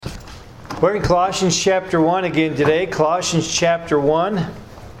We're in Colossians chapter 1 again today. Colossians chapter 1.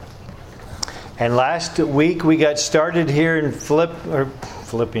 And last week we got started here in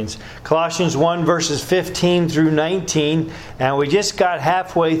Philippians. Colossians 1 verses 15 through 19. And we just got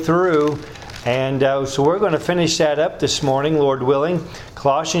halfway through. And so we're going to finish that up this morning, Lord willing.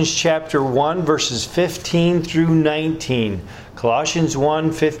 Colossians chapter 1 verses 15 through 19. Colossians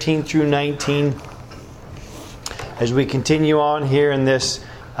 1, 15 through 19. As we continue on here in this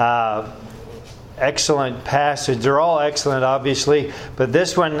excellent passage. They're all excellent, obviously, but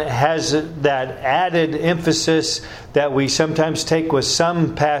this one has that added emphasis that we sometimes take with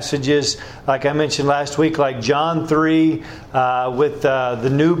some passages, like I mentioned last week, like John 3 with the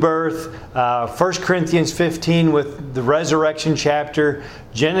new birth, 1 Corinthians 15 with the resurrection chapter,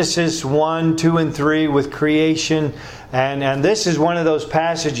 Genesis 1, 2, and 3 with creation. And this is one of those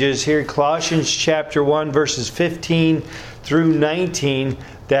passages here, Colossians chapter 1, verses 15 through 19,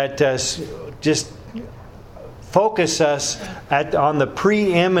 that just focus us on the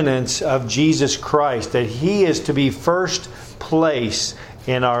preeminence of Jesus Christ, that He is to be first place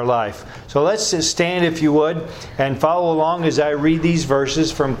in our life. So let's stand, if you would, and follow along as I read these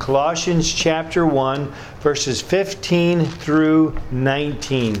verses from Colossians chapter 1, verses 15 through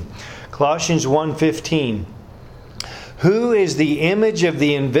 19. Colossians 1:15. Who is the image of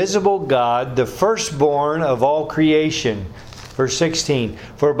the invisible God, the firstborn of all creation? Verse 16.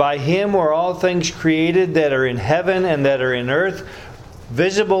 For by Him were all things created that are in heaven and that are in earth,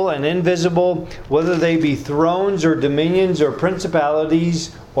 visible and invisible, whether they be thrones or dominions or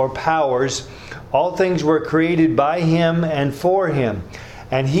principalities or powers. All things were created by Him and for Him.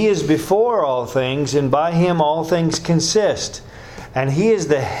 And He is before all things, and by Him all things consist. And He is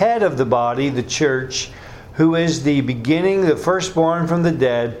the head of the body, the church, who is the beginning, the firstborn from the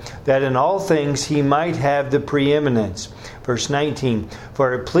dead, that in all things He might have the preeminence. Verse 19.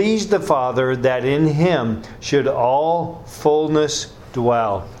 For it pleased the Father that in Him should all fullness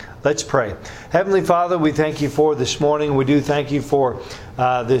dwell. Let's pray. Heavenly Father, we thank You for this morning. We do thank You for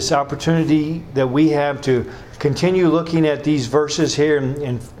this opportunity that we have to continue looking at these verses here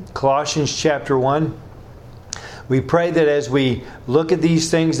in Colossians chapter 1. We pray that as we look at these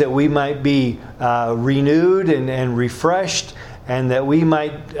things that we might be renewed and refreshed, and that we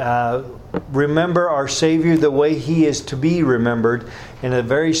might remember our Savior the way He is to be remembered in a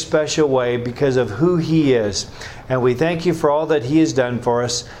very special way because of who He is. And we thank You for all that He has done for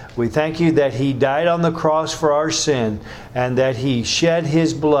us. We thank You that He died on the cross for our sin and that He shed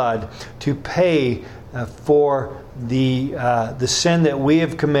His blood to pay for the sin that we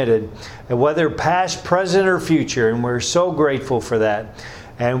have committed, and whether past, present, or future. And we're so grateful for that.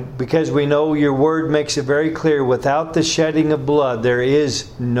 And because we know Your Word makes it very clear, without the shedding of blood, there is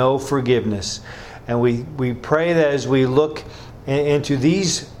no forgiveness. And we pray that as we look into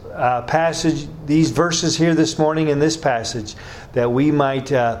these these verses here this morning in this passage, that we might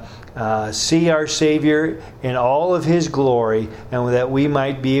see our Savior in all of His glory, and that we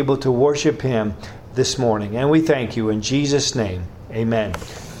might be able to worship Him this morning. And we thank You in Jesus' name. Amen.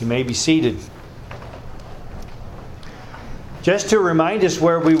 You may be seated. Just to remind us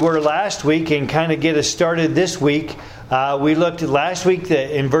where we were last week and kind of get us started this week, we looked at last week that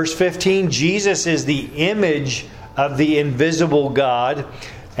in verse 15, Jesus is the image of the invisible God.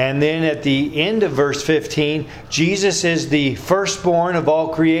 And then at the end of verse 15, Jesus is the firstborn of all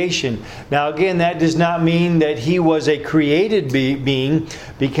creation. Now again, that does not mean that He was a created being,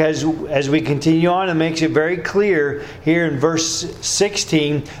 because as we continue on, it makes it very clear here in verse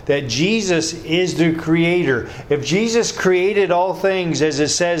 16 that Jesus is the Creator. If Jesus created all things, as it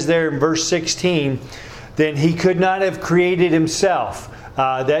says there in verse 16, then He could not have created Himself.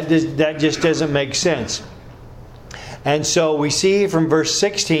 That just doesn't make sense. And so we see from verse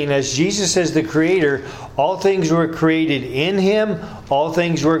 16, as Jesus is the Creator, all things were created in Him, all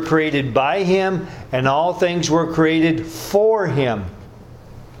things were created by Him, and all things were created for Him.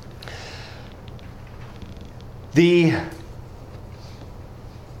 The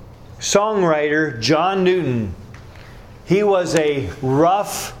songwriter John Newton, he was a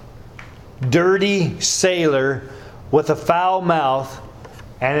rough, dirty sailor with a foul mouth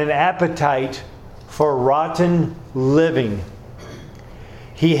and an appetite for rotten living.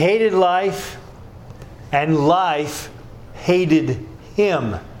 He hated life, and life hated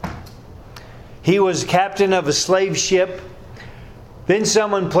him. He was captain of a slave ship. Then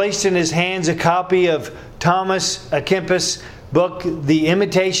someone placed in his hands a copy of Thomas à Kempis' book, The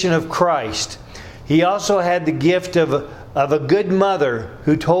Imitation of Christ. He also had the gift of a good mother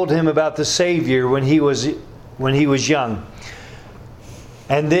who told him about the Savior when he was young.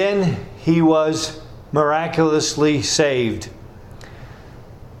 And then he was miraculously saved.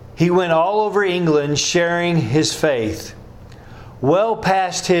 He went all over England sharing his faith. Well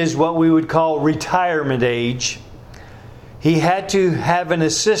past his what we would call retirement age, he had to have an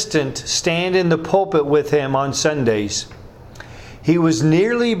assistant stand in the pulpit with him on Sundays. He was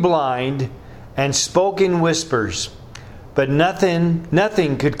nearly blind and spoke in whispers, but nothing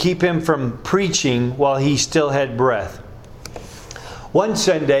could keep him from preaching while he still had breath. One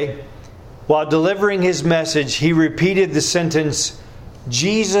Sunday, while delivering his message, he repeated the sentence,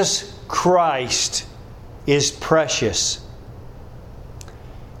 "Jesus Christ is precious."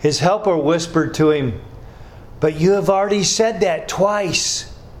 His helper whispered to him, "But you have already said that twice."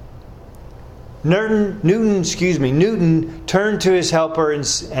 Newton turned to his helper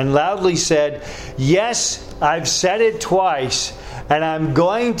and loudly said, "Yes, I've said it twice, and I'm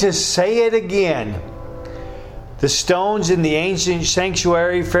going to say it again." The stones in the ancient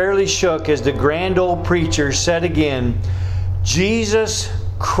sanctuary fairly shook as the grand old preacher said again, "Jesus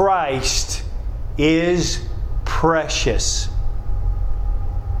Christ is precious."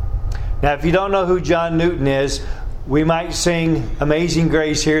 Now, if you don't know who John Newton is, we might sing Amazing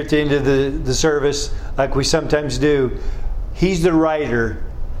Grace here at the end of the service, like we sometimes do. He's the writer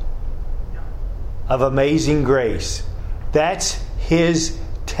of Amazing Grace. That's his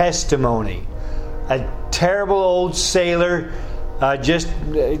testimony. A terrible old sailor, just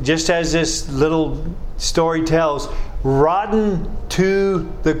as this little story tells, rotten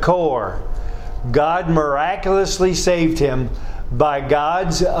to the core. God miraculously saved him by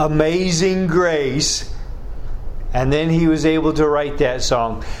God's amazing grace, and then he was able to write that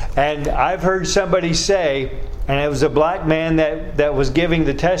song. And I've heard somebody say, and it was a black man that was giving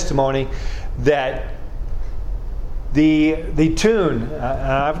the testimony, that the tune,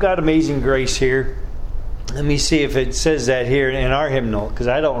 I've got Amazing Grace here. Let me see if it says that here in our hymnal, because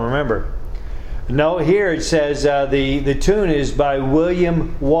I don't remember. No, here it says the tune is by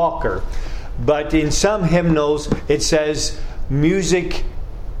William Walker. But in some hymnals it says music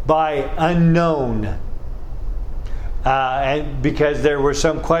by unknown. And because there was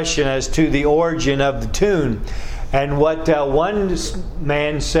some question as to the origin of the tune. And what one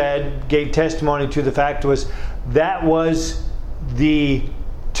man said, gave testimony to the fact was that was the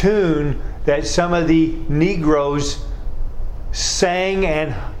tune that some of the Negroes sang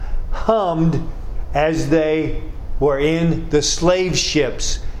and hummed as they were in the slave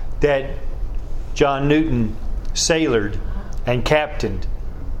ships that John Newton sailored and captained.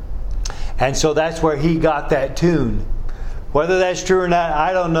 And so that's where he got that tune. Whether that's true or not,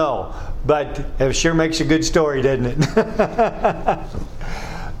 I don't know. But it sure makes a good story, doesn't it?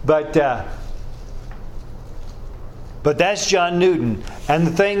 But that's John Newton. And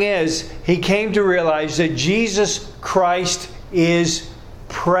the thing is, he came to realize that Jesus Christ is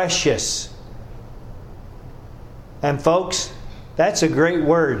precious. And folks, that's a great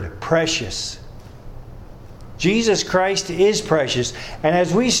word, precious. Jesus Christ is precious. And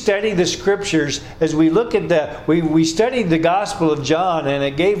as we study the Scriptures, as we look at we studied the Gospel of John, and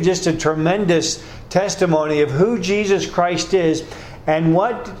it gave just a tremendous testimony of who Jesus Christ is. And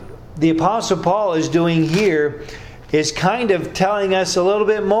what the Apostle Paul is doing here is kind of telling us a little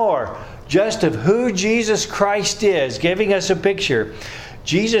bit more just of who Jesus Christ is, giving us a picture.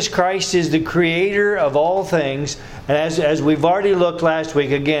 Jesus Christ is the creator of all things. And as we've already looked last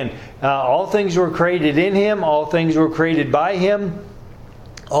week, again, all things were created in Him. All things were created by Him.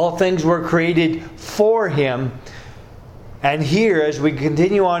 All things were created for Him. And here, as we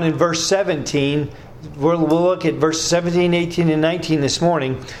continue on in verse 17, we'll look at verse 17, 18, and 19 this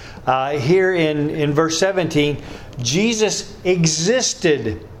morning. Here in verse 17, Jesus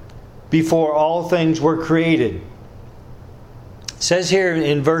existed before all things were created. It says here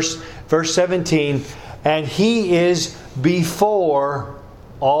in verse 17, and He is before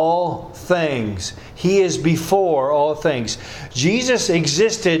all things. He is before all things. Jesus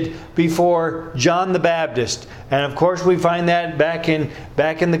existed before John the Baptist. And of course we find that back in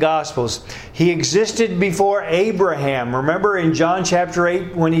the Gospels. He existed before Abraham. Remember in John chapter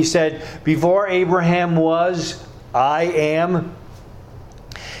 8 when He said, "Before Abraham was, I am."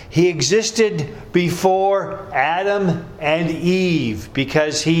 He existed before Adam and Eve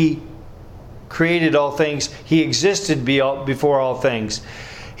because He created all things. He existed before all things.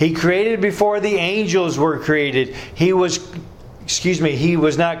 He created before the angels were created. He was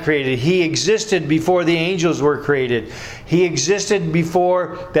not created. He existed before the angels were created. He existed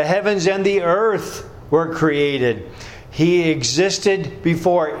before the heavens and the earth were created. He existed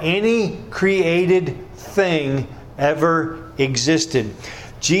before any created thing ever existed.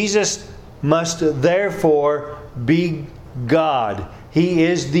 Jesus must therefore be God. He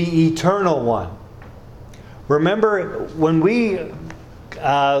is the eternal one. Remember, when we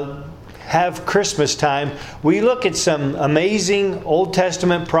have Christmas time, we look at some amazing Old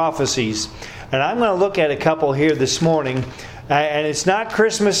Testament prophecies. And I'm going to look at a couple here this morning. And it's not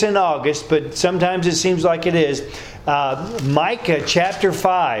Christmas in August, but sometimes it seems like it is. Micah chapter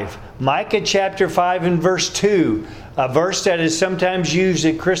 5. Micah chapter 5 and verse 2. A verse that is sometimes used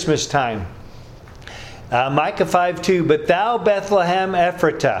at Christmas time. Micah 5:2. But thou, Bethlehem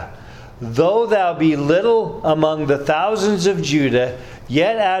Ephratah, though thou be little among the thousands of Judah,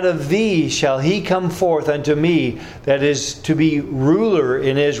 yet out of thee shall he come forth unto me, that is to be ruler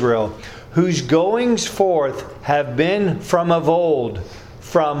in Israel, whose goings forth have been from of old,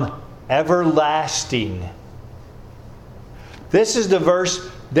 from everlasting. This is the verse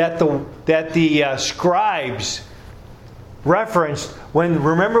that the scribes referenced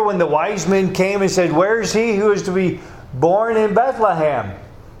remember when the wise men came and said, "Where is he who is to be born in Bethlehem,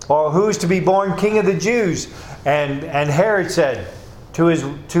 or who is to be born King of the Jews?" And Herod said to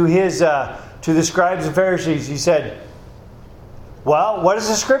the scribes and Pharisees, he said, "Well, what does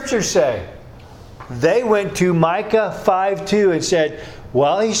the Scripture say?" They went to Micah 5:2 and said,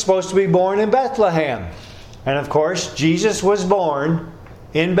 "Well, he's supposed to be born in Bethlehem." And of course, Jesus was born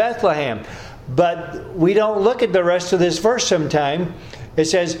in Bethlehem. But we don't look at the rest of this verse sometime. It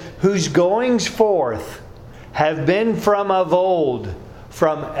says, "Whose goings forth have been from of old,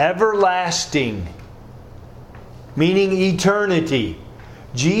 from everlasting," meaning eternity.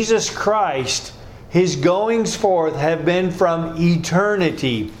 Jesus Christ, His goings forth have been from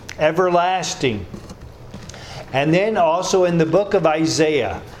eternity, everlasting. And then also in the book of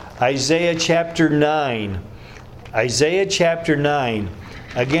Isaiah, Isaiah chapter 9. Isaiah chapter 9.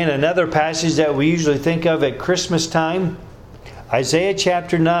 Again, another passage that we usually think of at Christmas time. Isaiah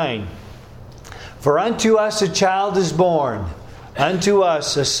chapter 9. "For unto us a child is born, unto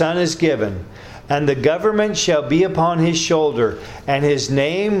us a son is given, and the government shall be upon his shoulder, and his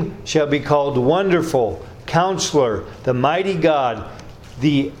name shall be called Wonderful, Counselor, the Mighty God,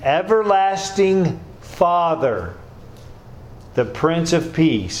 the Everlasting Father, the Prince of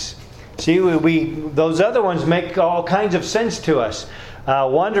Peace." See, those other ones make all kinds of sense to us.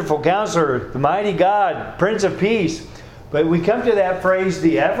 Wonderful Counselor, the Mighty God, Prince of Peace. But we come to that phrase,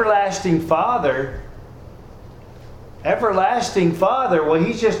 the Everlasting Father. Everlasting Father, well,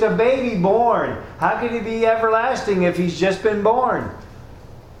 He's just a baby born. How could He be everlasting if He's just been born?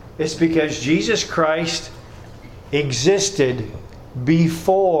 It's because Jesus Christ existed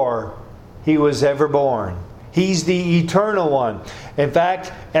before He was ever born. He's the eternal one. In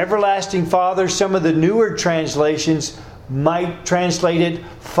fact, Everlasting Father, some of the newer translations might translate it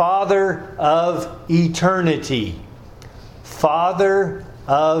Father of Eternity. Father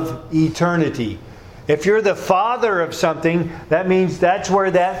of Eternity. If you're the father of something, that means that's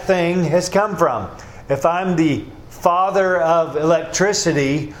where that thing has come from. If I'm the father of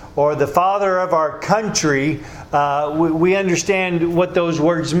electricity or the father of our country, we understand what those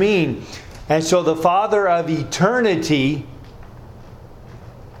words mean. And so the Father of eternity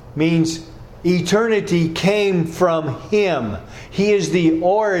means eternity came from Him. He is the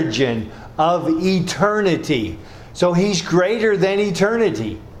origin of eternity. So He's greater than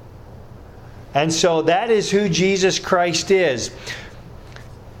eternity. And so that is who Jesus Christ is.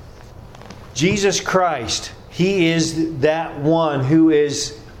 Jesus Christ, He is that one who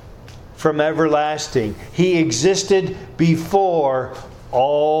is from everlasting. He existed before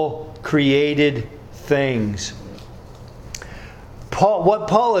all created things. What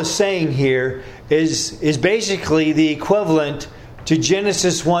Paul is saying here is basically the equivalent to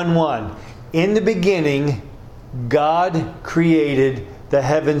Genesis 1:1. In the beginning, God created the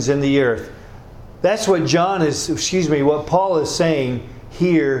heavens and the earth. That's what what Paul is saying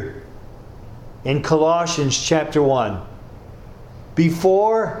here in Colossians chapter 1.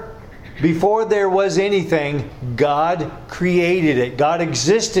 Before there was anything, God created it. God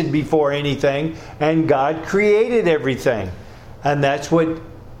existed before anything, and God created everything. And that's what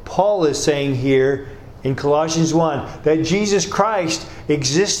Paul is saying here in Colossians 1. That Jesus Christ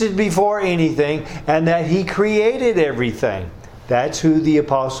existed before anything, and that He created everything. That's who the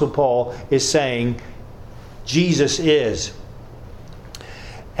Apostle Paul is saying Jesus is.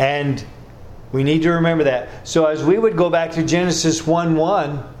 And we need to remember that. So as we would go back to Genesis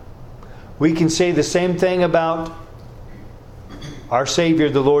 1:1, we can say the same thing about our Savior,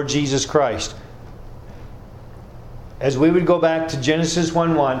 the Lord Jesus Christ. As we would go back to Genesis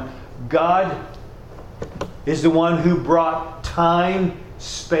 1:1, God is the one who brought time,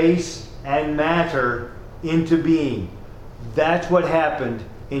 space, and matter into being. That's what happened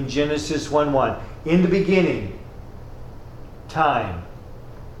in Genesis 1:1. In the beginning, time.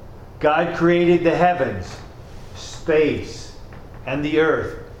 God created the heavens, space, and the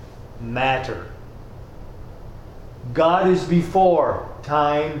earth, matter. God is before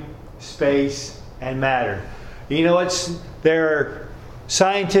time, space, and matter. You know, there are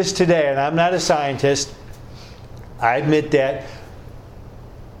scientists today, and I'm not a scientist, I admit that,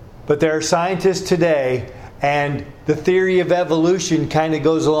 but there are scientists today, and the theory of evolution kind of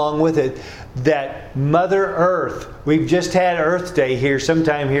goes along with it, that Mother Earth, we've just had Earth Day here,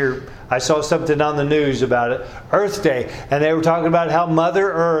 sometime here, I saw something on the news about it, Earth Day, and they were talking about how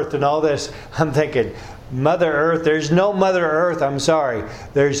Mother Earth and all this. I'm thinking, Mother Earth, there's no Mother Earth, I'm sorry.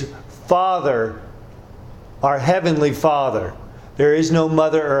 There's Father, our Heavenly Father. There is no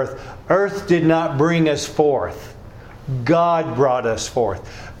Mother Earth. Earth did not bring us forth. God brought us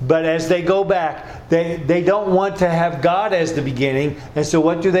forth. But as they go back, they don't want to have God as the beginning. And so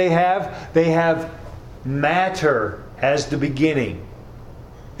what do they have? They have matter as the beginning.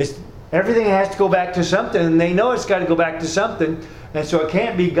 Everything has to go back to something, and they know it's got to go back to something. And so it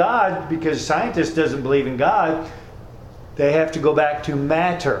can't be God, because scientists doesn't believe in God. They have to go back to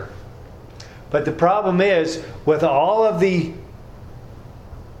matter. But the problem is, with all of the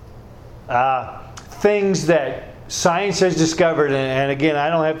things that science has discovered, and again, I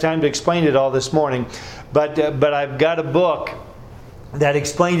don't have time to explain it all this morning, but I've got a book that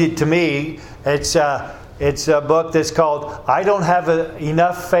explained it to me. It's a book that's called "I Don't Have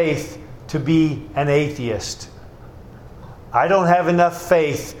Enough Faith to Be an Atheist." I don't have enough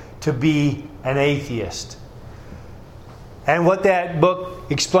faith to be an atheist. And what that book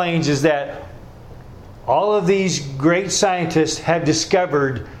explains is that all of these great scientists have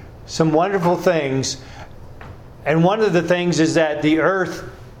discovered some wonderful things. And one of the things is that the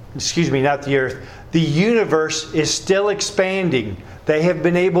universe is still expanding. They have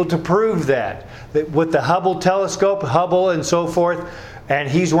been able to prove that with the Hubble telescope, Hubble and so forth. And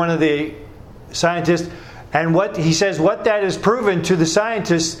he's one of the scientists. And what he says, what that has proven to the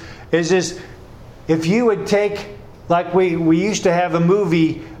scientists is if you would take, like we used to have a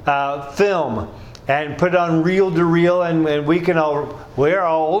movie film and put it on reel to reel, and we're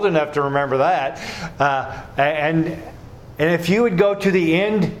all old enough to remember that. And if you would go to the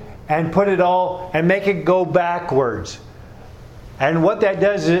end and put it all and make it go backwards. And what that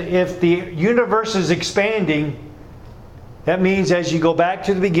does is, if the universe is expanding, that means as you go back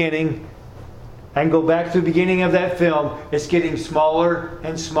to the beginning and go back to the beginning of that film, it's getting smaller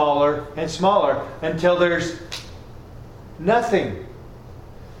and smaller and smaller until there's nothing.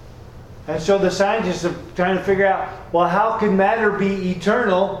 And so the scientists are trying to figure out, well, how can matter be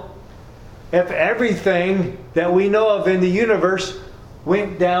eternal if everything that we know of in the universe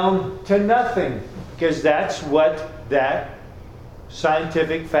went down to nothing? Because that's what that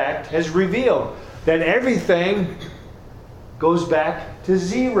scientific fact has revealed. That everything goes back to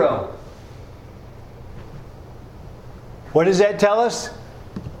zero. What does that tell us?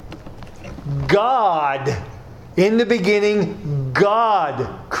 God, in the beginning,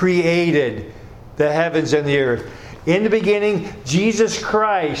 God created the heavens and the earth. In the beginning, Jesus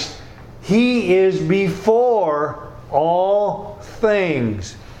Christ, He is before all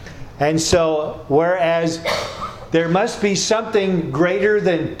things. And so, whereas there must be something greater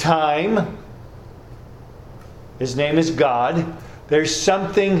than time, His name is God. There's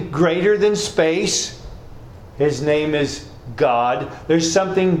something greater than space. His name is God. There's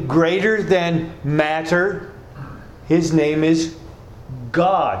something greater than matter. His name is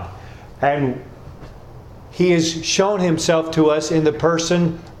God. And He has shown Himself to us in the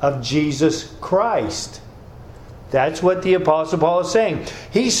person of Jesus Christ. That's what the Apostle Paul is saying.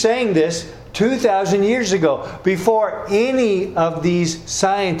 He's saying this 2,000 years ago, before any of these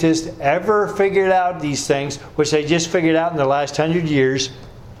scientists ever figured out these things, which they just figured out in the last 100 years.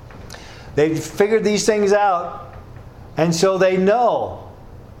 They've figured these things out, and so they know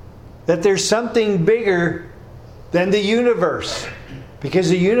that there's something bigger than the universe, because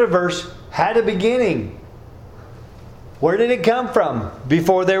the universe had a beginning. Where did it come from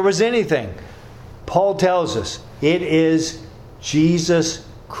before there was anything? Paul tells us it is Jesus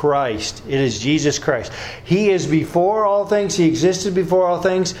Christ. It is Jesus Christ. He is before all things. He existed before all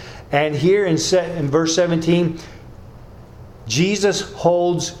things. And here in verse 17, Jesus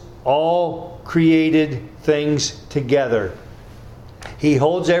holds all created things together. He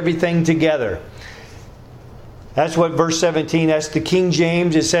holds everything together. That's what verse 17, that's the King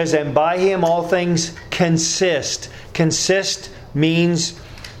James. It says, and by Him all things consist. Consist means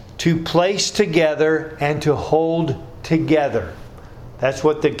to place together and to hold together. That's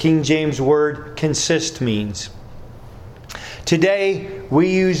what the King James word consist means. Today, we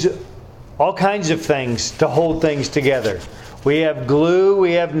use all kinds of things to hold things together. We have glue,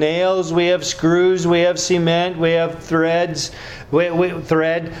 we have nails, we have screws, we have cement, we have threads, we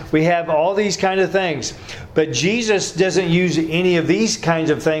have all these kind of things. But Jesus doesn't use any of these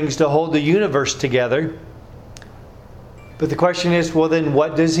kinds of things to hold the universe together. But the question is, well then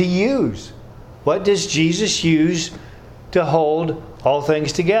what does He use? What does Jesus use to hold all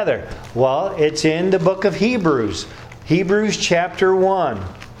things together? Well, it's in the book of Hebrews. Hebrews chapter 1.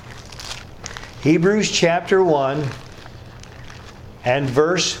 Hebrews chapter 1 and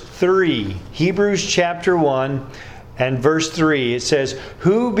verse 3. Hebrews chapter 1 and verse 3. It says,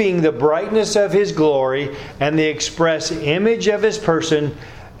 "Who being the brightness of His glory and the express image of His person,"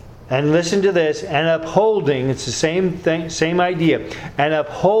 and listen to this, "and upholding," it's the same thing, same idea, "and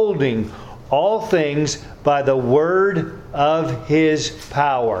upholding all things by the word of His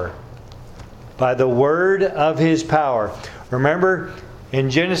power." By the word of His power. Remember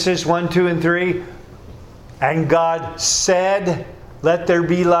in Genesis 1, 2, and 3, and God said, "Let there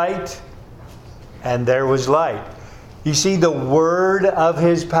be light," and there was light. You see the word of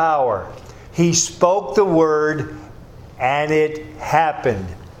His power. He spoke the word and it happened.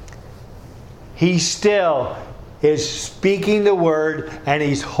 He still is speaking the word and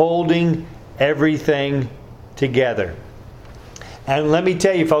He's holding everything together. And let me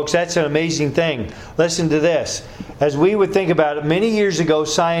tell you, folks, that's an amazing thing. Listen to this. As we would think about it, many years ago,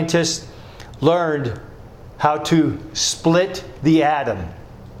 scientists learned how to split the atom.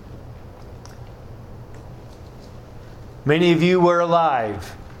 Many of you were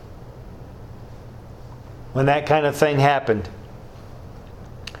alive when that kind of thing happened.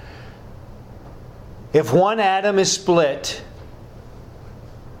 If one atom is split,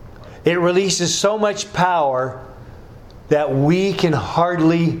 it releases so much power that we can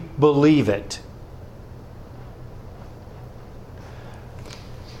hardly believe it.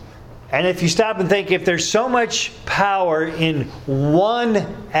 And if you stop and think, if there's so much power in one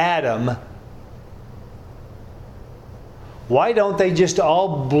atom, why don't they just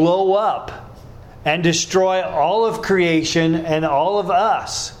all blow up and destroy all of creation and all of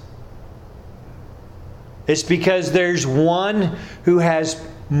us? It's because there's one who has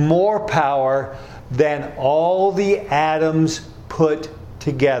more power than all the atoms put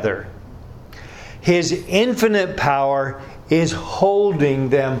together. His infinite power is holding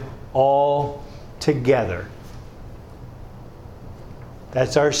them all together.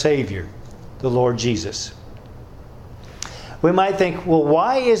 That's our Savior, the Lord Jesus. We might think, well,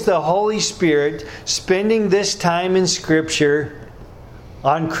 why is the Holy Spirit spending this time in Scripture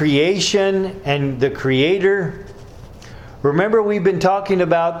on creation and the Creator? Remember, we've been talking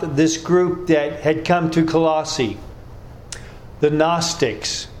about this group that had come to Colossae, the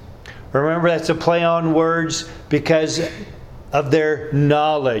Gnostics. Remember, that's a play on words because of their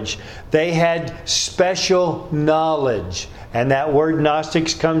knowledge. They had special knowledge. And that word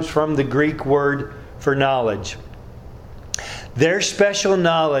Gnostics comes from the Greek word for knowledge. Their special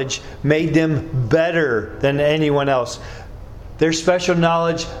knowledge made them better than anyone else. Their special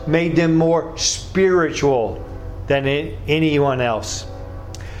knowledge made them more spiritual than anyone else.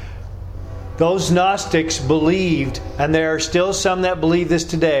 Those Gnostics believed, and there are still some that believe this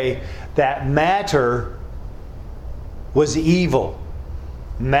today, that matter was evil.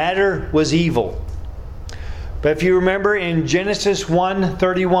 Matter was evil. But if you remember in Genesis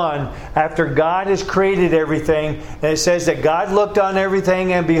 1:31, after God has created everything, and it says that God looked on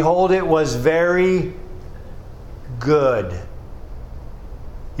everything and behold, it was very good.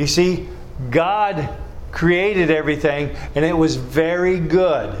 You see, God created everything and it was very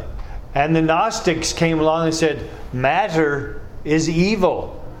good. And the Gnostics came along and said, matter is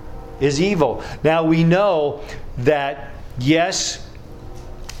evil. Is evil. Now we know that, yes,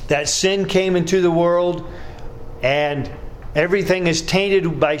 that sin came into the world and everything is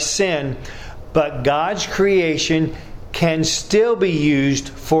tainted by sin, but God's creation can still be used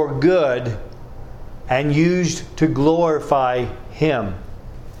for good and used to glorify Him.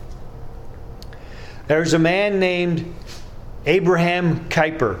 There's a man named Abraham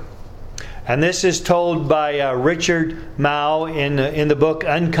Kuyper. And this is told by Richard Mao in the book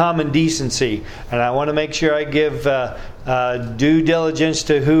Uncommon Decency. And I want to make sure I give due diligence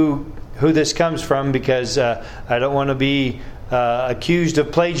to who this comes from, because I don't want to be accused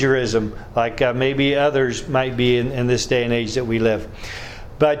of plagiarism like maybe others might be in this day and age that we live.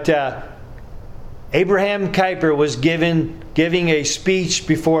 But Abraham Kuyper was giving a speech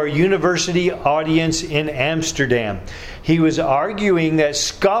before a university audience in Amsterdam. He was arguing that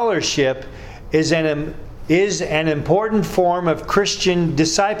scholarship is an important form of Christian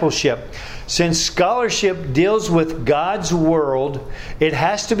discipleship. Since scholarship deals with God's world, it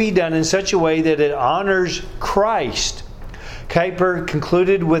has to be done in such a way that it honors Christ. Kuyper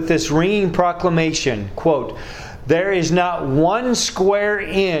concluded with this ringing proclamation, quote, "There is not one square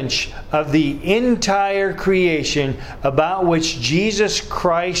inch of the entire creation about which Jesus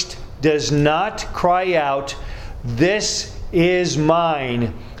Christ does not cry out, 'This is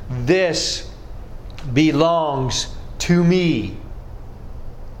mine. This belongs to me.'"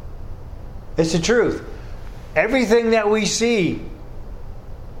 It's the truth. Everything that we see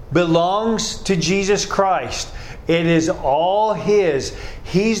belongs to Jesus Christ. It is all His.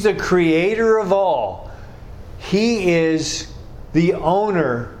 He's the creator of all. He is the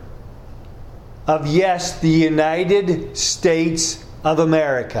owner of, yes, the United States of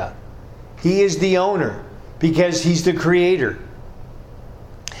America. He is the owner because He's the creator.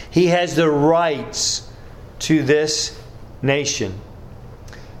 He has the rights to this nation.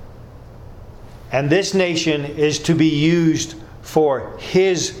 And this nation is to be used for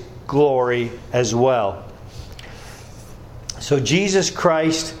His glory as well. So Jesus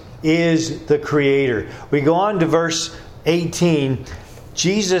Christ is the creator. We go on to verse 18.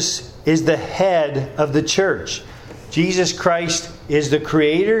 Jesus is the head of the church. Jesus Christ is the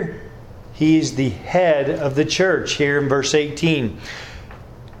creator. He is the head of the church here in verse 18.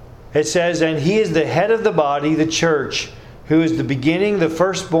 It says, "And He is the head of the body, the church, who is the beginning, the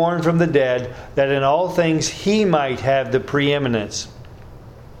firstborn from the dead, that in all things He might have the preeminence."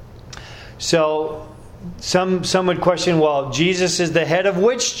 So, some would question, well, Jesus is the head of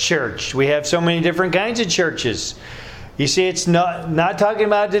which church? We have so many different kinds of churches. You see, it's not talking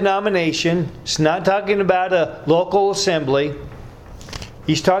about a denomination. It's not talking about a local assembly.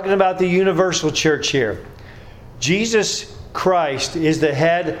 He's talking about the universal church here. Jesus Christ is the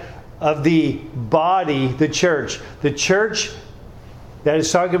head of the body, the church. The church that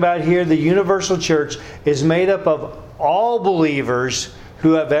is talking about here, the universal church, is made up of all believers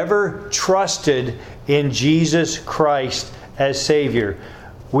who have ever trusted in Jesus Christ as Savior.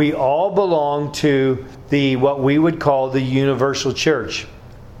 We all belong to what we would call the universal church.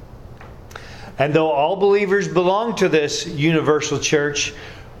 And though all believers belong to this universal church,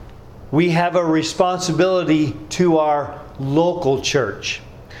 we have a responsibility to our local church.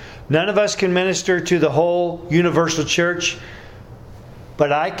 None of us can minister to the whole universal church,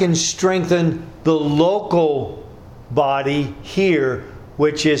 but I can strengthen the local body here,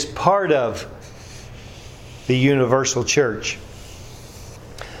 which is part of the universal church.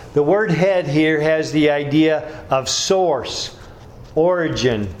 The word head here has the idea of source,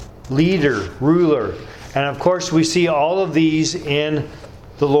 origin, leader, ruler. And of course, we see all of these in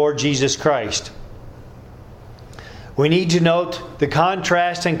the Lord Jesus Christ. We need to note the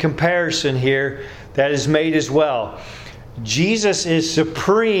contrast and comparison here that is made as well. Jesus is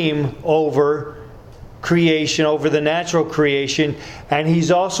supreme over creation, over the natural creation, and He's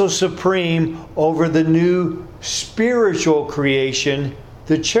also supreme over the new spiritual creation,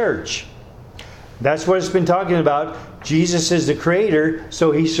 the church. That's what it's been talking about. Jesus is the creator,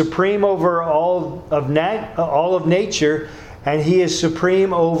 so He's supreme over all of nature, and He is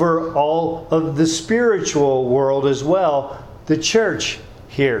supreme over all of the spiritual world as well, the church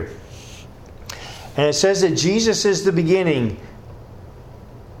here. And it says that Jesus is the beginning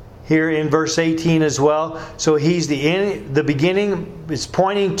here in verse 18 as well. So He's the beginning. It's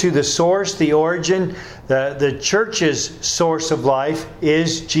pointing to the source, the origin. The church's source of life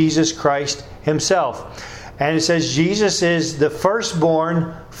is Jesus Christ Himself. And it says Jesus is the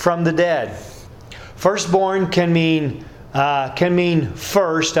firstborn from the dead. Firstborn can mean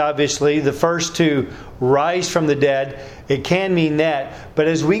first, obviously, the first to rise from the dead. It can mean that. But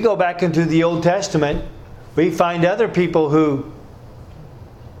as we go back into the Old Testament, we find other people who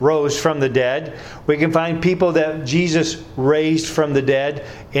rose from the dead. We can find people that Jesus raised from the dead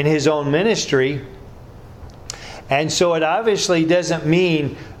in His own ministry. And so it obviously doesn't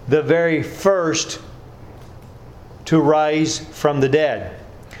mean the very first to rise from the dead.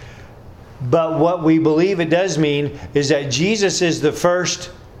 But what we believe it does mean is that Jesus is the first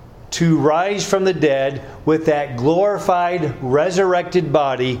to rise from the dead with that glorified, resurrected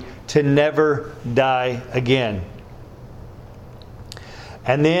body to never die again.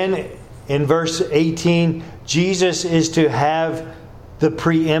 And then in verse 18, Jesus is to have the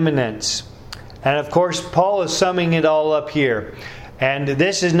preeminence. And of course, Paul is summing it all up here. And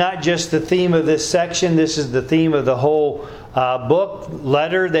this is not just the theme of this section, this is the theme of the whole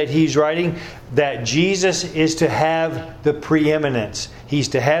letter that he's writing, that Jesus is to have the preeminence. He's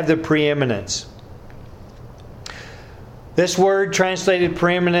to have the preeminence. This word translated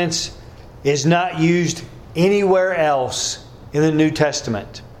preeminence is not used anywhere else in the New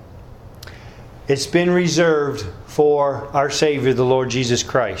Testament. It's been reserved for our Savior, the Lord Jesus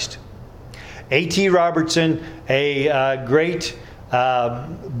Christ. A.T. Robertson, a great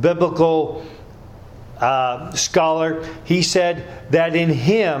biblical scholar, he said that in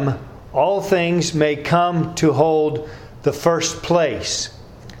Him all things may come to hold the first place.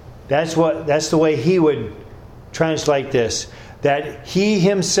 That's the way he would translate this. That He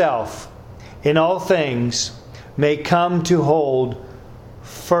Himself in all things may come to hold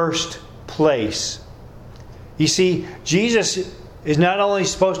first place. You see, Jesus is not only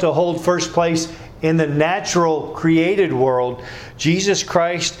supposed to hold first place in the natural created world, Jesus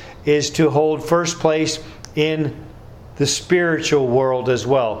Christ is to hold first place in the spiritual world as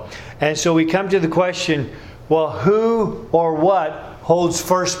well. And so we come to the question, well, who or what holds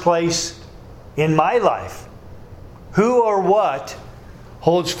first place in my life? Who or what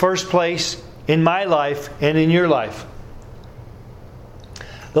holds first place in my life and in your life?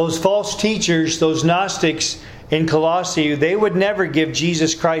 Those false teachers, those Gnostics in Colossae, they would never give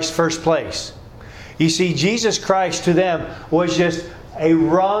Jesus Christ first place. You see, Jesus Christ to them was just a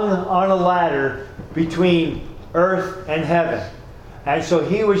rung on a ladder between earth and heaven. And so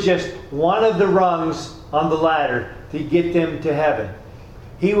He was just one of the rungs on the ladder to get them to heaven.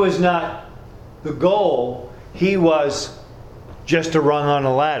 He was not the goal. He was just a rung on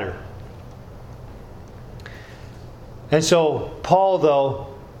a ladder. And so Paul,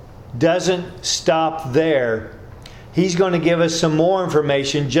 though, doesn't stop there. He's going to give us some more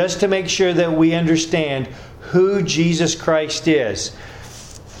information just to make sure that we understand who Jesus Christ is.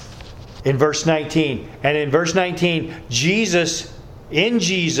 In verse 19. And in verse 19, in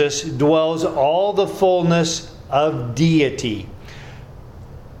Jesus dwells all the fullness of deity.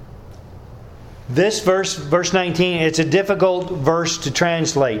 This verse 19, it's a difficult verse to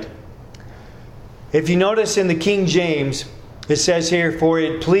translate. If you notice in the King James, it says here, "For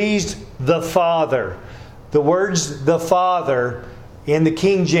it pleased the Father." The words "the Father" in the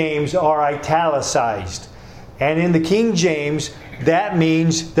King James are italicized. And in the King James, that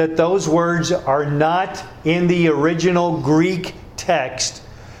means that those words are not in the original Greek text,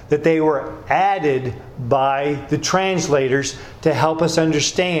 that they were added by the translators to help us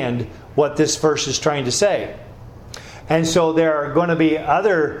understand what this verse is trying to say. And so there are going to be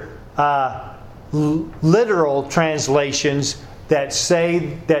other literal translations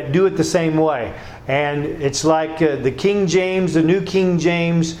that do it the same way. And it's like the King James, the New King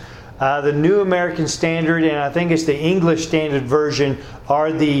James, the New American Standard, and I think it's the English Standard Version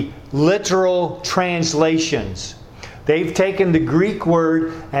are the literal translations. They've taken the Greek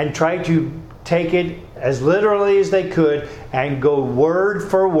word and tried to take it as literally as they could and go word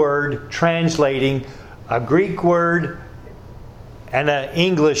for word translating a Greek word and an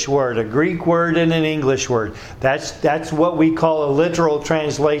English word, a Greek word and an English word. That's what we call a literal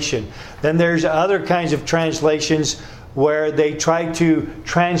translation. Then there's other kinds of translations where they try to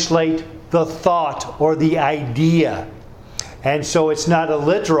translate the thought or the idea. And so it's not a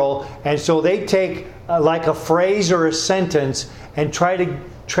literal. And so they take like a phrase or a sentence and try to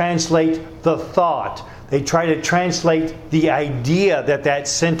translate the thought. They try to translate the idea that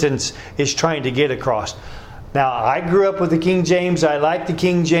sentence is trying to get across. Now, I grew up with the King James. I like the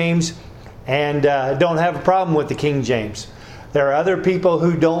King James and don't have a problem with the King James. There are other people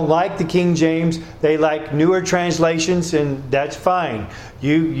who don't like the King James. They like newer translations, and that's fine.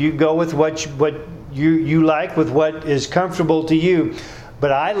 You go with what you like, with what is comfortable to you.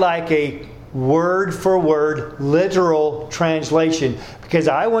 But I like a word for word, literal translation, because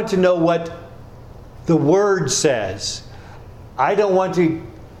I want to know what the Word says. I don't want to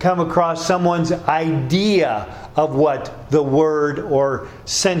come across someone's idea of what the word or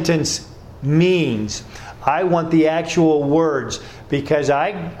sentence means. I want the actual words, because I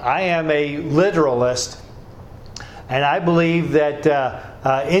am a literalist, and I believe that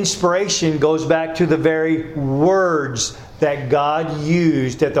inspiration goes back to the very words that God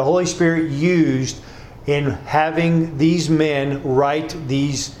used, that the Holy Spirit used in having these men write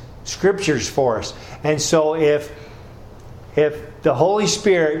these scriptures for us. And so if the Holy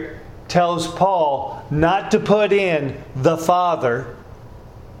Spirit tells Paul not to put in the Father,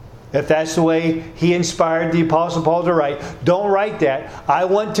 if that's the way he inspired the Apostle Paul to write, don't write that. I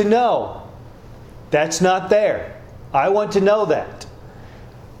want to know. That's not there. I want to know that.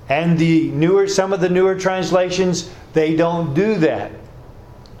 And some of the newer translations, they don't do that.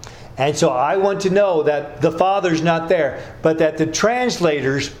 And so I want to know that the Father's not there, but that the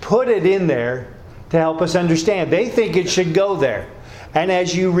translators put it in there to help us understand. They think it should go there. And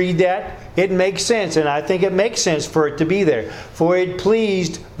as you read that, it makes sense. And I think it makes sense for it to be there. For it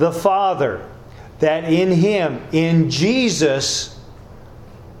pleased the Father that in Him, in Jesus,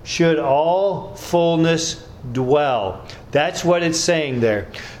 should all fullness dwell. That's what it's saying there.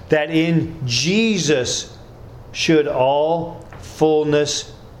 that in Jesus should all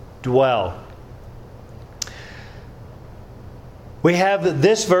fullness dwell. We have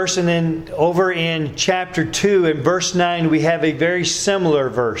this verse, and then over in chapter 2 and verse 9 we have a very similar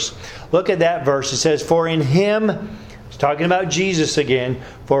verse. Look at that verse. It says, "For in Him," it's talking about Jesus again,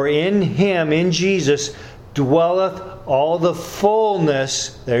 "for in Him," in Jesus, "dwelleth all the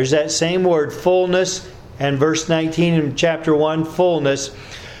fullness," there's that same word, fullness, and verse 19 in chapter 1, fullness.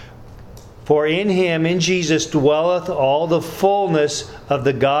 "For in Him," in Jesus, "dwelleth all the fullness of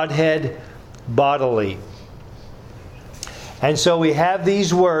the Godhead bodily." And so we have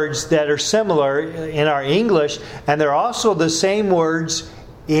these words that are similar in our English, and they're also the same words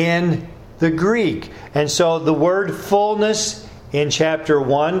in the Greek. And so the word fullness in chapter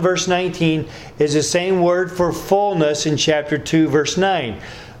 1, verse 19, is the same word for fullness in chapter 2, verse 9.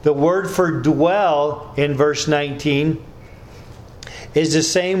 The word for dwell in verse 19 is the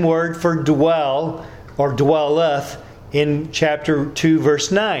same word for dwell, or dwelleth, in chapter 2,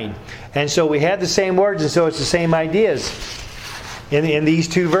 verse 9. And so we have the same words, and so it's the same ideas in these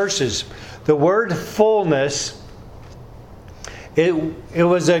two verses. The word fullness, it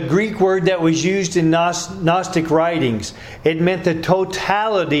was a Greek word that was used in Gnostic writings. It meant the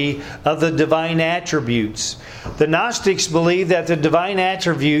totality of the divine attributes. The Gnostics believed that the divine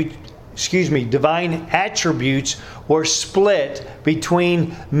attributes were split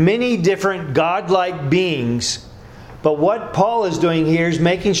between many different godlike beings. But what Paul is doing here is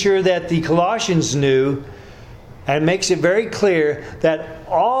making sure that the Colossians knew, and makes it very clear, that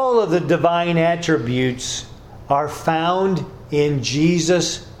all of the divine attributes are found in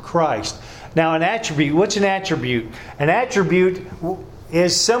Jesus Christ. Now, an attribute, what's an attribute? An attribute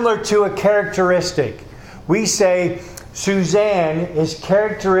is similar to a characteristic. We say Suzanne is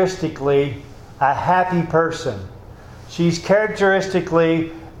characteristically a happy person. She's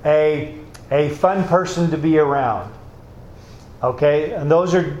characteristically a fun person to be around. Okay? And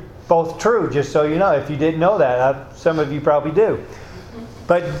those are both true, just so you know. If you didn't know that, some of you probably do.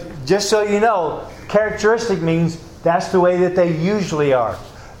 But just so you know, characteristic means that's the way that they usually are.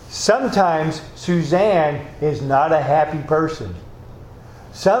 Sometimes Suzanne is not a happy person.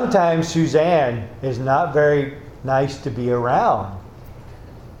 Sometimes Suzanne is not very nice to be around.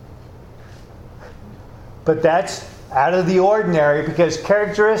 But that's out of the ordinary, because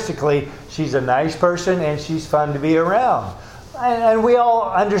characteristically she's a nice person and she's fun to be around. And we all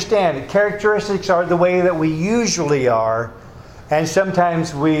understand that characteristics are the way that we usually are, and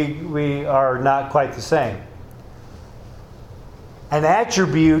sometimes we are not quite the same. An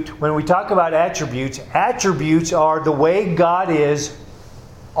attribute, when we talk about attributes are the way God is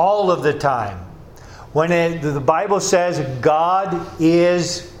all of the time. When the Bible says God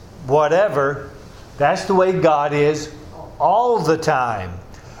is whatever, that's the way God is all the time.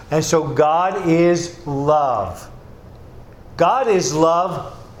 And so God is love. God is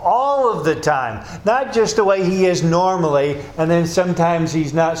love all of the time. Not just the way He is normally, and then sometimes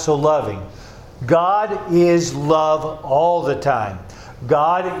He's not so loving. God is love all the time.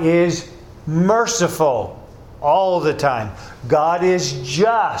 God is merciful all the time. God is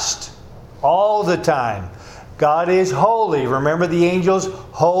just all the time. God is holy. Remember the angels?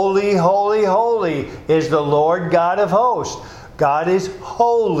 Holy, holy, holy is the Lord God of hosts. God is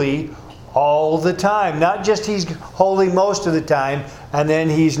holy all the time. Not just He's holy most of the time and then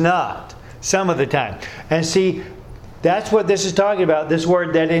He's not some of the time. And see, that's what this is talking about. This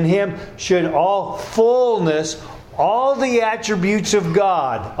word, that in Him should all fullness, all the attributes of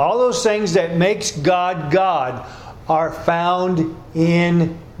God, all those things that makes God God, are found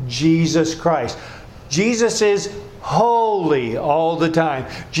in Jesus Christ. Jesus is holy all the time.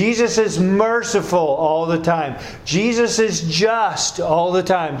 Jesus is merciful all the time. Jesus is just all the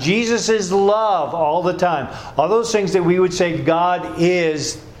time. Jesus is love all the time. All those things that we would say God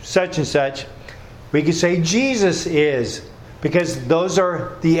is such and such, we could say Jesus is, because those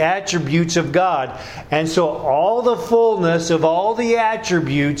are the attributes of God. And so all the fullness of all the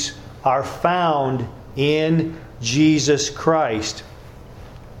attributes are found in Jesus Christ.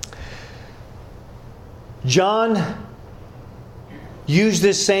 John used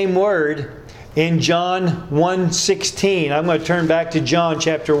this same word in John 1:16. I'm going to turn back to John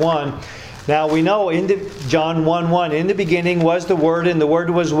chapter 1. Now we know in John 1:1, in the beginning was the Word, and the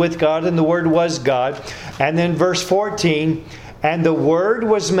Word was with God, and the Word was God. And then verse 14, and the Word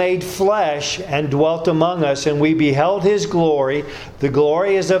was made flesh and dwelt among us, and we beheld His glory. The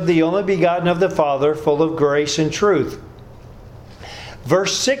glory is of the only begotten of the Father, full of grace and truth.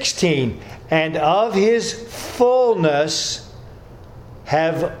 Verse 16, and of His fullness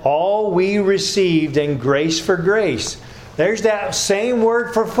have all we received, and grace for grace. There's that same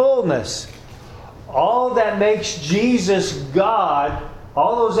word for fullness. All that makes Jesus God,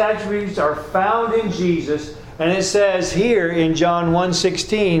 all those attributes are found in Jesus. And it says here in John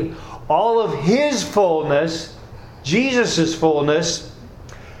 1:16, all of His fullness, Jesus' fullness,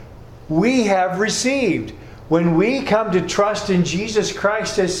 we have received. When we come to trust in Jesus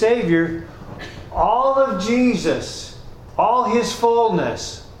Christ as Savior, all of Jesus, all His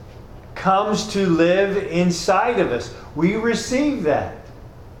fullness, comes to live inside of us. We receive that.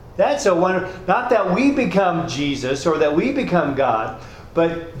 That's a wonder. Not that we become Jesus or that we become God,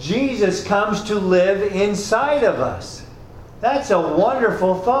 but Jesus comes to live inside of us. That's a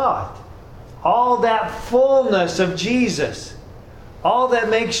wonderful thought. All that fullness of Jesus, all that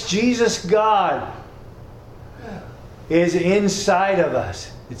makes Jesus God, is inside of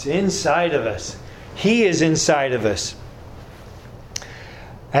us. It's inside of us. He is inside of us.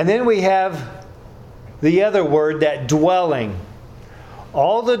 And then we have the other word, that dwelling.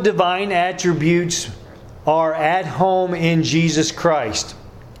 All the divine attributes are at home in Jesus Christ.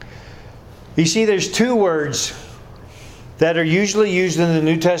 You see, there's two words that are usually used in the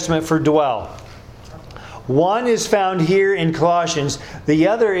New Testament for dwell. One is found here in Colossians. The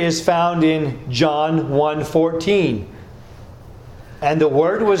other is found in John 1:14. And the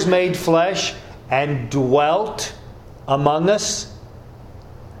Word was made flesh and dwelt among us.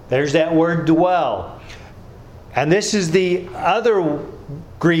 There's that word dwell. And this is the other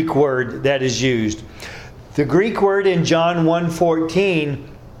Greek word that is used. The Greek word in John 1:14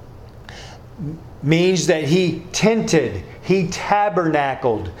 means that He tented, He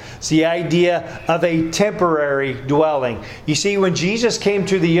tabernacled. It's the idea of a temporary dwelling. You see, when Jesus came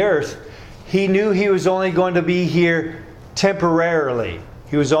to the earth, He knew He was only going to be here temporarily.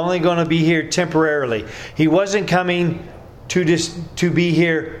 He was only going to be here temporarily. He wasn't coming to be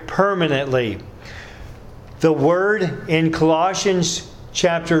here permanently. The word in Colossians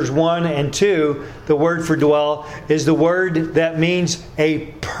chapters 1 and 2, the word for dwell, is the word that means a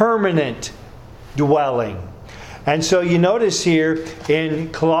permanent dwelling. And so you notice here in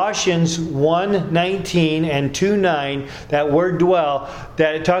Colossians 1:19 and 2:9, that word dwell,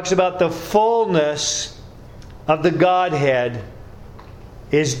 that it talks about the fullness of the Godhead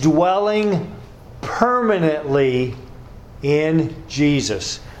is dwelling permanently in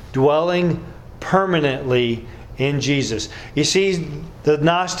Jesus. Dwelling permanently in Jesus. You see, the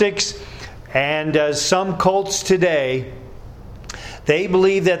Gnostics and some cults today, they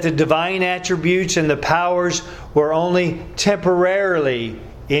believe that the divine attributes and the powers were only temporarily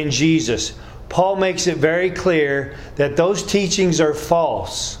in Jesus. Paul makes it very clear that those teachings are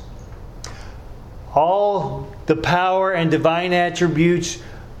false. All the power and divine attributes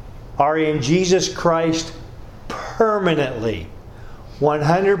are in Jesus Christ permanently.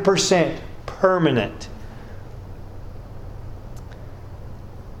 100% permanent.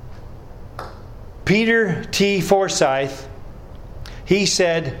 Peter T. Forsyth, he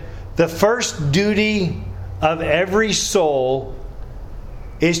said, the first duty of every soul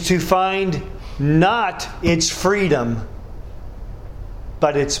is to find not its freedom,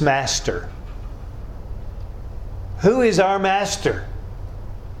 but its master. Who is our master?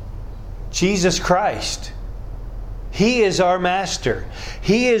 Jesus Christ. He is our master.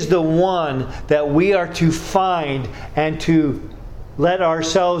 He is the one that we are to find and to let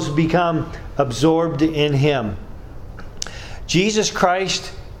ourselves become absorbed in Him. Jesus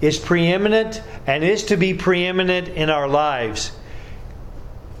Christ is preeminent and is to be preeminent in our lives.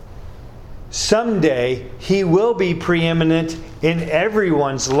 Someday He will be preeminent in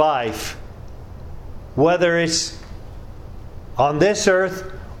everyone's life, whether it's on this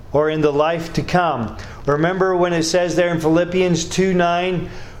earth or in the life to come. Remember when it says there in Philippians 2:9,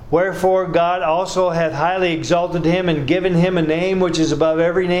 wherefore God also hath highly exalted Him and given Him a name which is above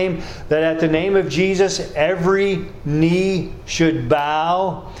every name, that at the name of Jesus every knee should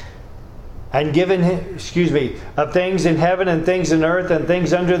bow, and of things in heaven and things in earth and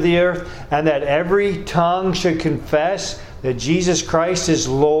things under the earth, and that every tongue should confess that Jesus Christ is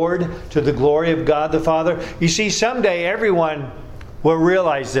Lord, to the glory of God the Father. You see, someday everyone will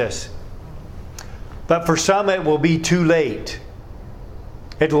realize this. But for some it will be too late.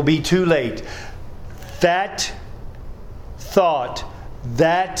 It will be too late. That thought,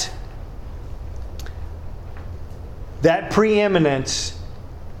 that preeminence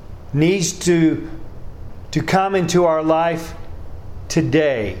needs to come into our life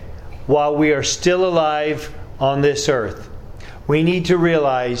today while we are still alive on this earth. We need to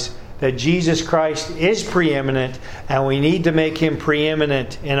realize that Jesus Christ is preeminent, and we need to make Him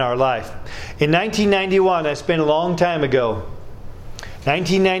preeminent in our life. In 1991, that's been a long time ago,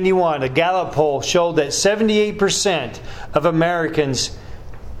 1991, a Gallup poll showed that 78% of Americans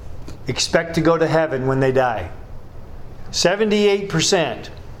expect to go to heaven when they die. 78%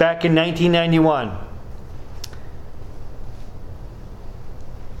 back in 1991.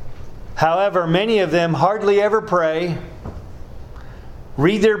 However, many of them hardly ever pray,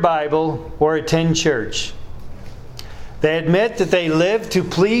 read their Bible, or attend church. They admit that they live to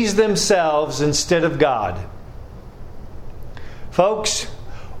please themselves instead of God. Folks,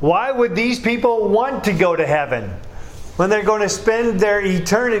 why would these people want to go to heaven when they're going to spend their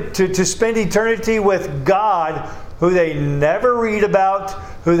eternity to spend eternity with God, who they never read about,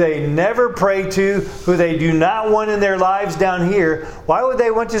 who they never pray to, who they do not want in their lives down here? Why would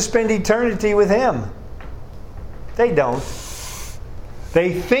they want to spend eternity with Him? They don't.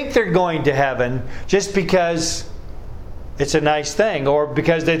 They think they're going to heaven just because it's a nice thing, or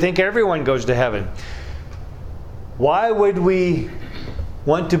because they think everyone goes to heaven. Why would we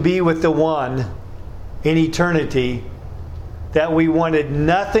want to be with the one in eternity that we wanted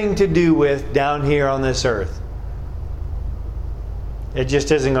nothing to do with down here on this earth? It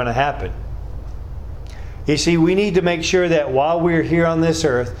just isn't going to happen. You see, we need to make sure that while we're here on this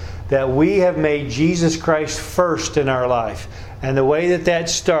earth, that we have made Jesus Christ first in our life. And the way that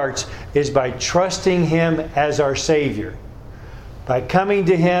starts is by trusting Him as our Savior. By coming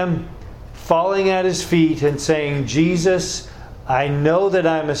to Him, falling at His feet and saying, Jesus, I know that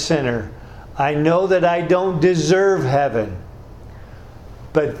I'm a sinner. I know that I don't deserve heaven.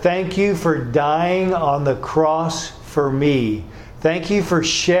 But thank You for dying on the cross for me. Thank You for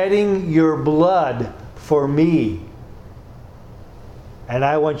shedding Your blood for me. And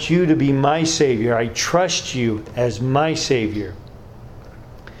I want You to be my Savior. I trust You as my Savior.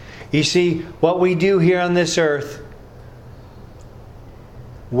 You see, what we do here on this earth,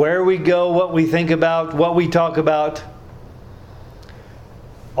 where we go, what we think about, what we talk about,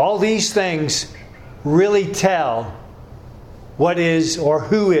 all these things really tell what is or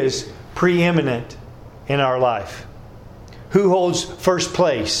who is preeminent in our life. Who holds first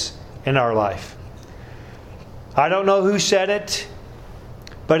place in our life. I don't know who said it,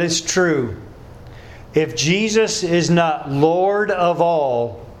 but it's true. If Jesus is not Lord of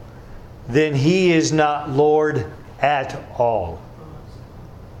all, then He is not Lord at all.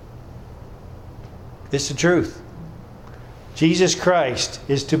 It's the truth. Jesus Christ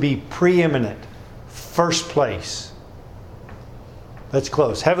is to be preeminent, first place. Let's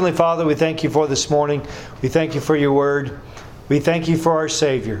close. Heavenly Father, we thank You for this morning. We thank You for Your word. We thank You for our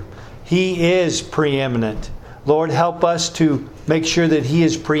Savior. He is preeminent. Lord, help us to make sure that He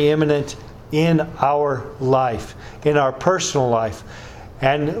is preeminent in our life, in our personal life.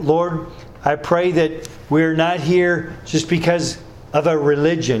 And Lord, I pray that we're not here just because of a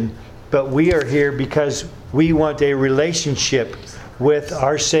religion, but we are here because we want a relationship with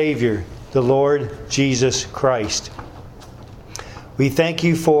our Savior, the Lord Jesus Christ. We thank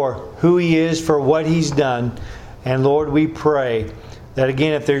You for who He is, for what He's done. And Lord, we pray that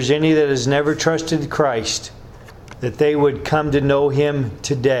again, if there's any that has never trusted Christ, that they would come to know Him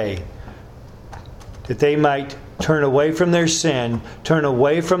today. That they might turn away from their sin, turn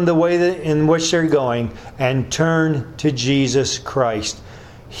away from the way in which they're going, and turn to Jesus Christ.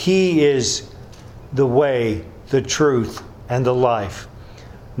 He is the way, the truth, and the life.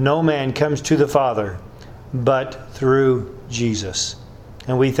 No man comes to the Father but through Jesus.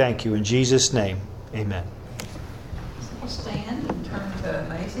 And we thank You in Jesus' name. Amen. We'll stand and turn to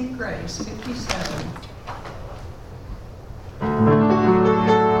Amazing Grace 57.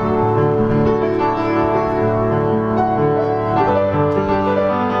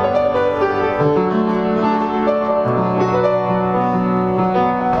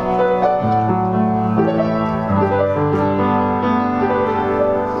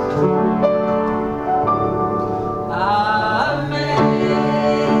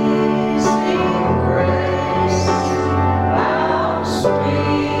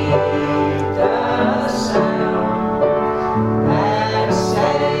 Sweet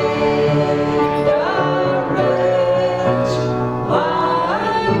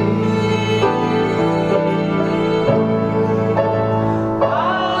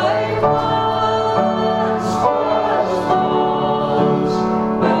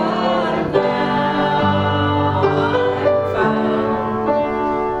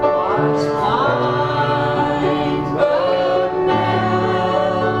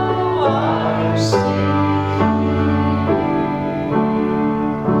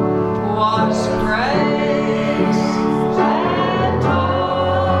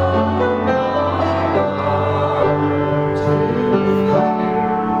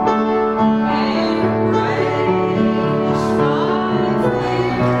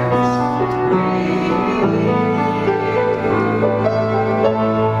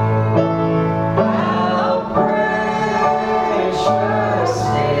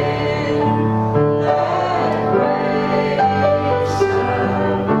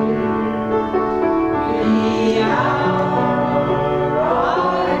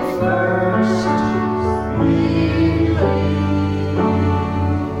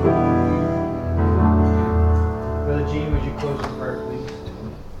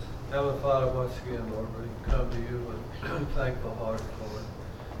Heavenly Father, once again, Lord, we come to you with thankful hearts, Lord.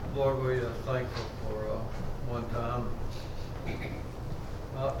 Lord, we are thankful for one time,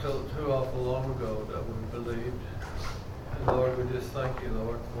 not too awful long ago, that we believed. And Lord, we just thank you,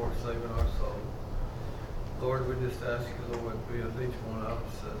 Lord, for saving our soul. Lord, we just ask you, Lord, be with each one of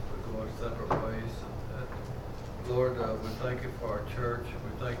us as we go our separate ways. And Lord, we thank you for our church.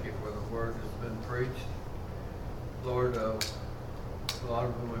 We thank you for the word that's been preached. Lord, a lot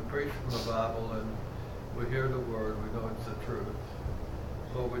of when we preach from the Bible and we hear the word, we know it's the truth.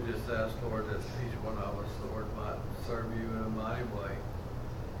 Lord, we just ask, Lord, that each one of us, Lord, might serve you in a mighty way.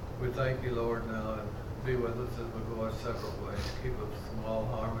 We thank you, Lord, now, and be with us as we go our separate ways. Keep us from all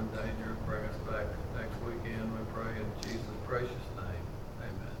harm and danger. Bring us back next weekend, we pray in Jesus' precious name.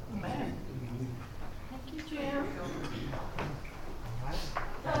 Amen. Amen. Thank you, Jim.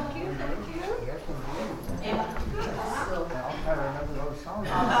 Thank you. Yes, indeed. Yeah. I'll try to remember those songs.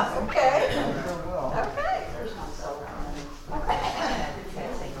 Okay. I sure will. Okay.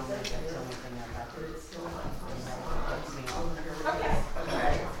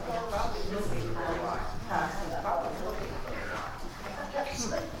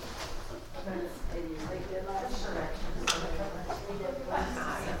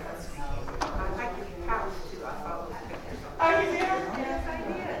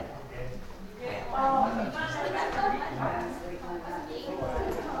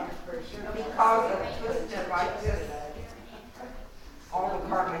 Because of twisted like this, all the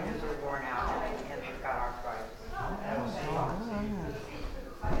cartilages are worn out and we've got arthritis.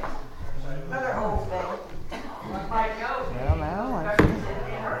 Another old thing. Well, now,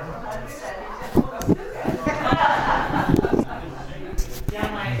 Yeah,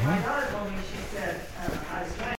 my daughter told me, she said,